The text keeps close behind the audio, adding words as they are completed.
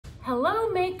Hello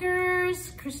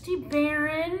makers, Cristie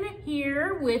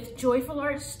here with Joyful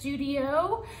Art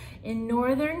Studio in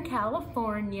Northern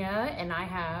California, and I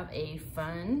have a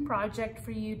fun project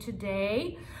for you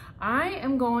today. I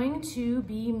am going to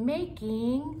be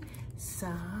making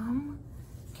some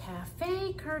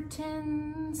cafe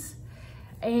curtains,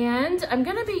 and I'm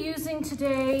going to be using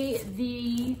today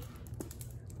the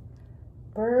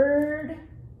Bird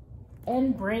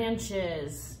and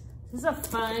Branches. This is a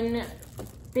fun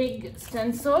big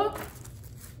stencil.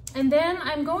 And then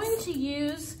I'm going to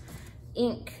use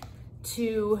ink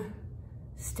to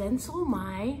stencil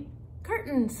my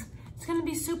curtains. It's gonna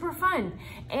be super fun.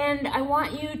 And I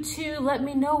want you to let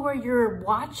me know where you're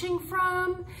watching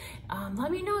from.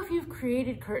 Let me know if you've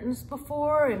created curtains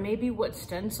before and maybe what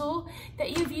stencil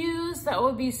that you've used. That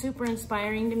would be super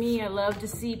inspiring to me. I love to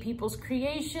see people's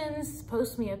creations.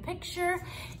 Post me a picture.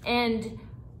 And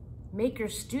Maker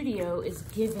Studio is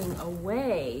giving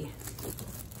away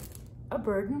a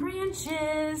Bird and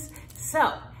Branches.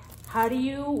 So, how do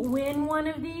you win one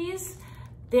of these?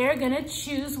 They're gonna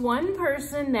choose one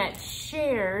person that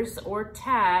shares or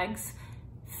tags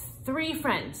 3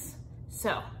 friends.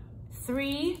 So,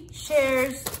 3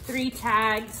 shares, 3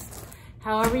 tags,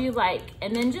 however you like.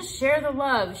 And then just share the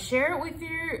love. Share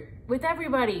it with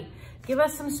everybody. Give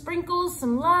us some sprinkles,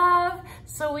 some love,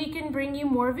 so we can bring you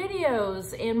more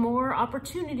videos and more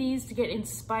opportunities to get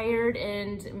inspired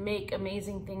and make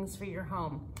amazing things for your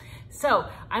home. So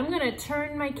I'm gonna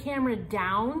turn my camera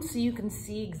down so you can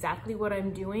see exactly what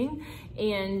I'm doing,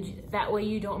 and that way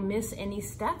you don't miss any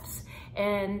steps,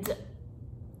 and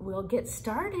we'll get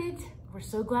started. We're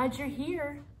so glad you're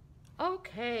here.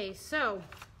 Okay, so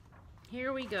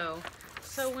here we go.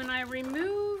 So when I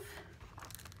remove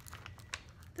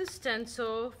the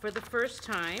stencil for the first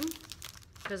time,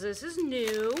 because this is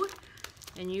new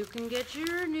and you can get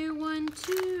your new one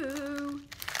too,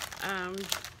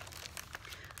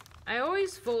 I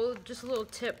always fold, just a little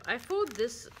tip, I fold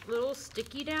this little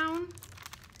sticky down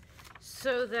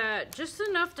so that just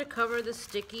enough to cover the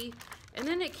sticky, and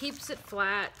then it keeps it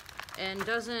flat and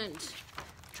doesn't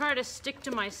try to stick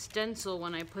to my stencil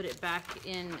when I put it back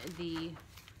in the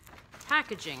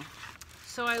packaging.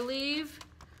 So I leave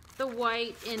the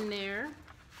white in there.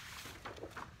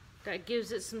 That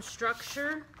gives it some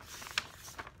structure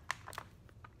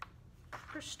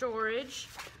for storage.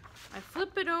 I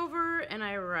flip it over and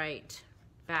I write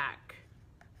back.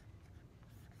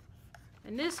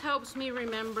 And this helps me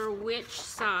remember which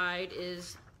side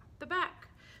is the back.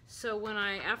 So when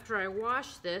after I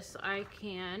wash this, I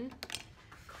can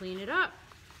clean it up.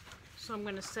 So I'm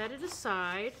gonna set it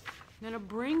aside. I'm gonna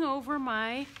bring over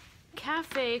my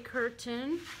cafe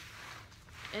curtain,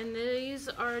 and these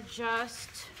are just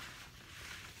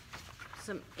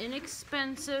some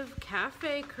inexpensive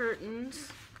cafe curtains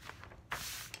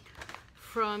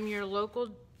from your local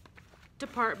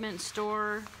department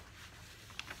store.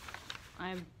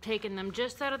 I've taken them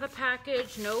just out of the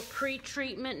package, no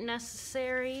pre-treatment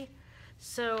necessary.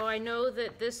 So I know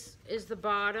that this is the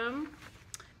bottom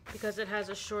because it has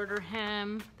a shorter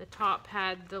hem. The top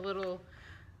had the little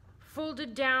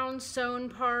folded down sewn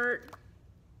part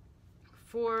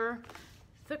for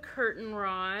the curtain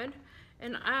rod.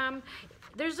 And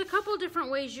there's a couple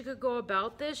different ways you could go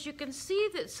about this. You can see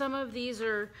that some of these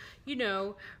are, you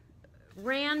know,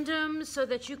 random, so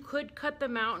that you could cut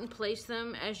them out and place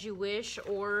them as you wish,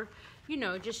 or, you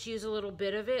know, just use a little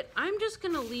bit of it. I'm just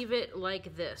gonna leave it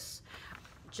like this,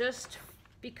 just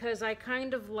because I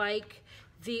kind of like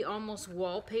the almost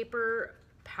wallpaper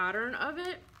pattern of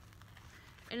it.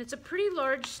 And it's a pretty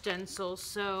large stencil,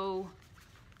 so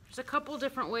there's a couple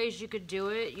different ways you could do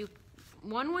it.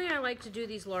 One way I like to do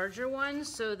these larger ones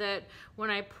so that when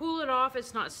I pull it off,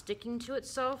 it's not sticking to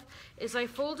itself, is I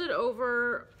fold it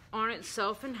over on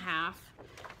itself in half,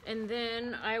 and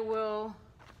then I will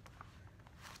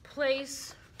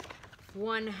place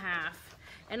one half.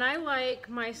 And I like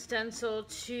my stencil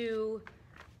to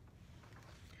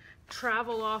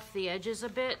travel off the edges a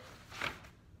bit,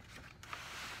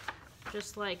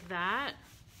 just like that.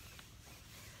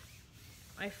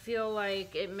 I feel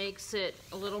like it makes it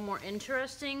a little more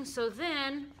interesting. So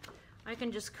then I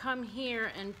can just come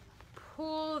here and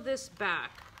pull this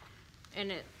back,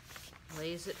 and it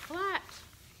lays it flat.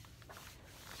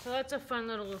 So that's a fun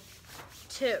little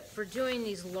tip for doing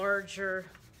these larger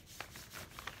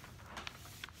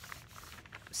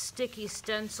sticky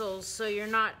stencils, so you're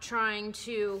not trying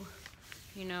to,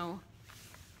 you know,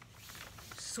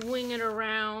 swing it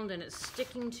around and it's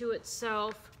sticking to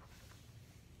itself.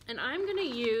 And I'm gonna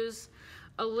use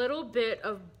a little bit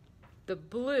of the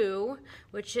blue,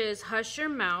 which is Hush Your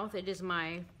Mouth. It is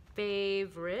my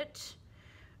favorite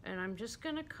And I'm just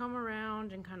gonna come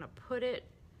around and kind of put it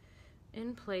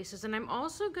in places. And I'm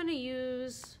also gonna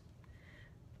use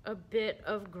a bit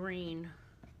of green.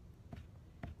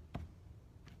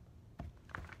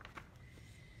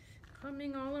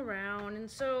 Coming all around. And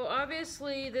so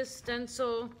obviously this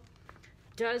stencil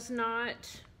does not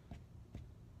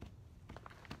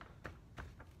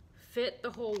fit the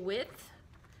whole width,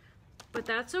 but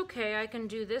that's okay. I can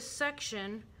do this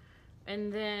section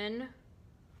and then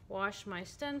wash my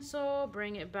stencil,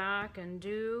 bring it back, and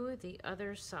do the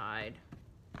other side.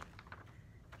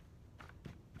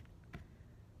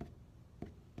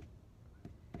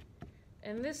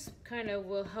 And this kind of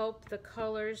will help the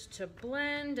colors to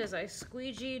blend as I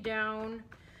squeegee down,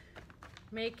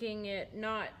 making it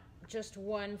not just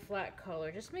one flat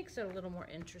color. Just makes it a little more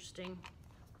interesting.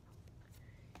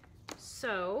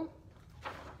 So,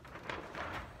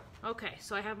 okay,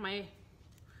 so I have my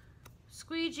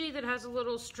squeegee that has a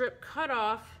little strip cut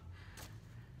off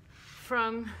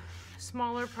from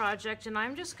smaller project, and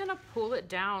I'm just gonna pull it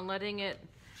down, letting it,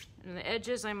 and the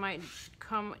edges I might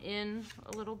come in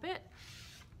a little bit.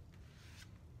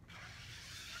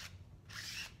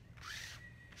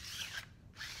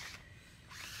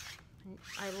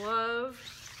 I love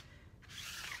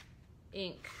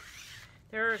ink.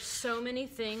 There are so many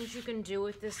things you can do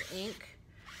with this ink.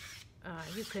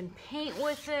 You can paint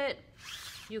with it.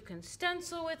 You can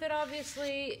stencil with it,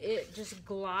 obviously. It just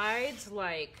glides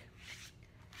like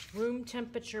room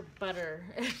temperature butter.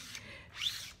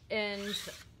 And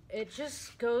it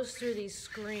just goes through these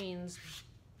screens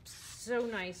so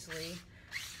nicely.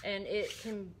 And it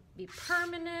can be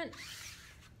permanent.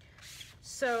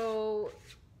 So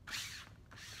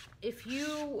if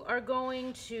you are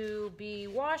going to be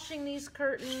washing these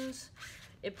curtains,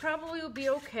 it probably will be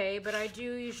okay, but I do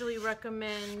usually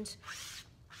recommend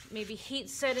maybe heat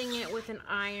setting it with an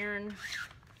iron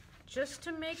just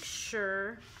to make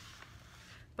sure.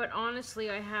 But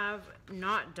honestly, I have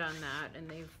not done that, and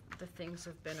the things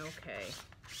have been okay.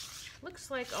 Looks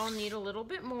like I'll need a little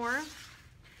bit more.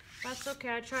 That's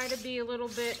okay. I try to be a little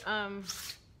bit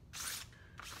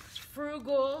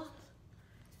frugal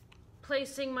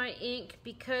placing my ink,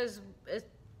 because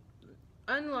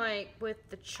unlike with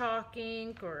the chalk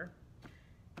ink or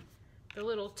the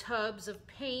little tubs of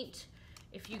paint,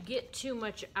 if you get too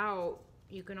much out,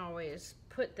 you can always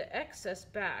put the excess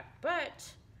back, but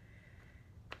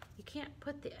you can't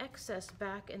put the excess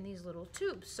back in these little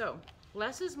tubes. So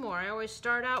less is more. I always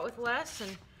start out with less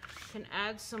and can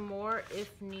add some more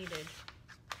if needed.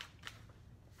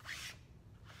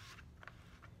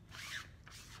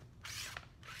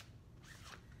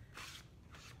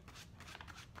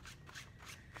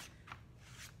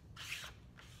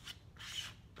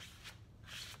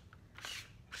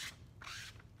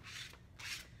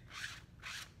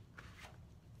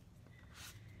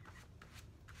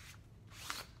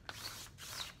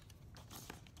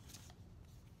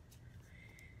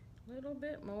 A little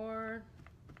bit more.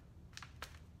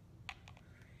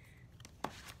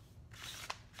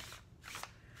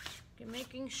 Okay,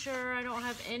 making sure I don't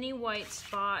have any white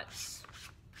spots.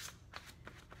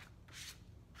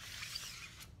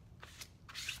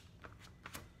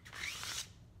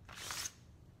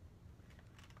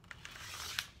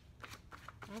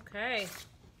 Okay,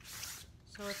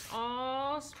 so it's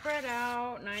all spread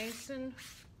out nice and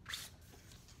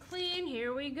clean.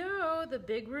 Here we go, the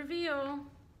big reveal.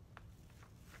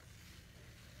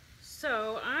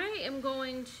 So I am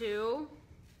going to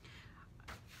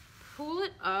pull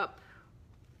it up,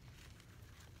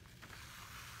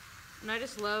 and I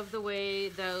just love the way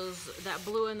that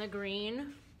blue and the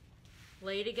green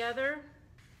lay together.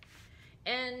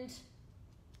 And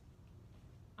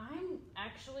I'm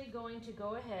actually going to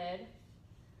go ahead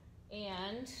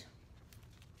and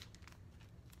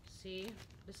see,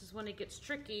 this is when it gets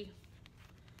tricky.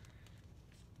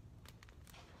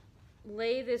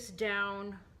 Lay this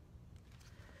down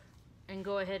and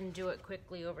go ahead and do it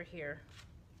quickly over here.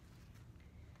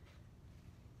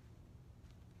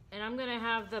 And I'm gonna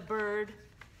have the bird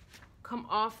come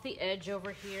off the edge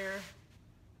over here.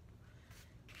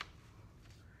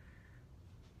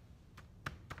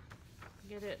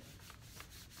 Get it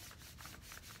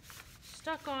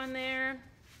stuck on there.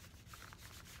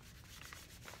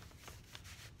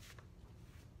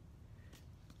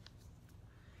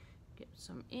 Get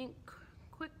some ink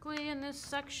quickly in this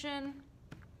section.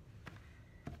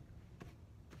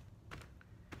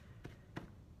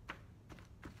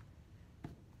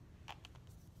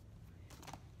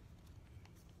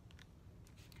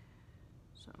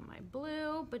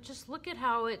 Blue, but just look at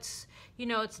how it's, you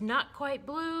know, it's not quite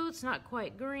blue, it's not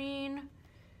quite green.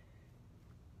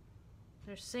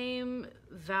 They're same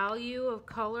value of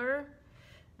color,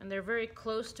 and they're very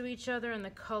close to each other in the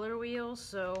color wheel,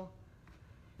 so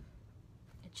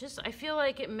I feel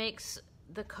like it makes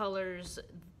the colors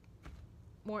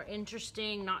more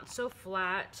interesting, not so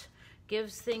flat,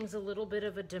 gives things a little bit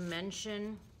of a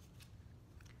dimension.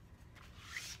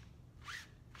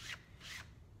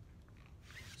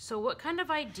 So what kind of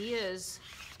ideas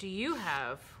do you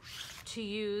have to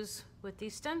use with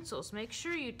these stencils? Make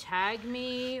sure you tag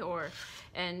me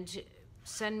and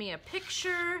send me a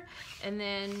picture, and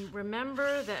then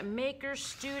remember that Maker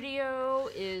Studio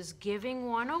is giving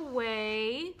one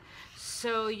away,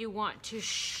 so you want to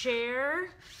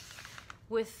share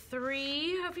with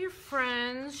 3 of your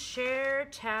friends, share,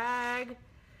 tag,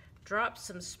 drop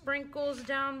some sprinkles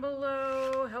down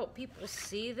below, help people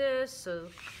see this so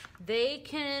they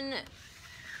can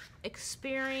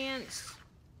experience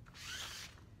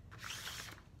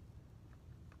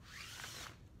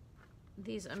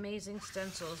these amazing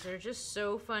stencils. They're just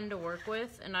so fun to work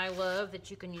with, and I love that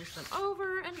you can use them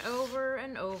over and over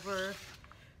and over.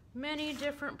 Many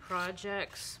different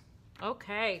projects.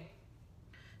 Okay,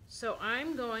 so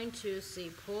I'm going to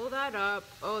pull that up.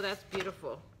 Oh, that's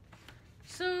beautiful.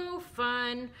 So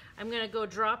fun. I'm gonna go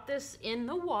drop this in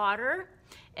the water,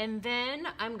 and then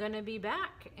I'm gonna be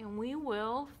back and we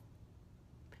will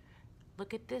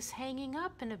look at this hanging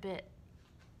up in a bit.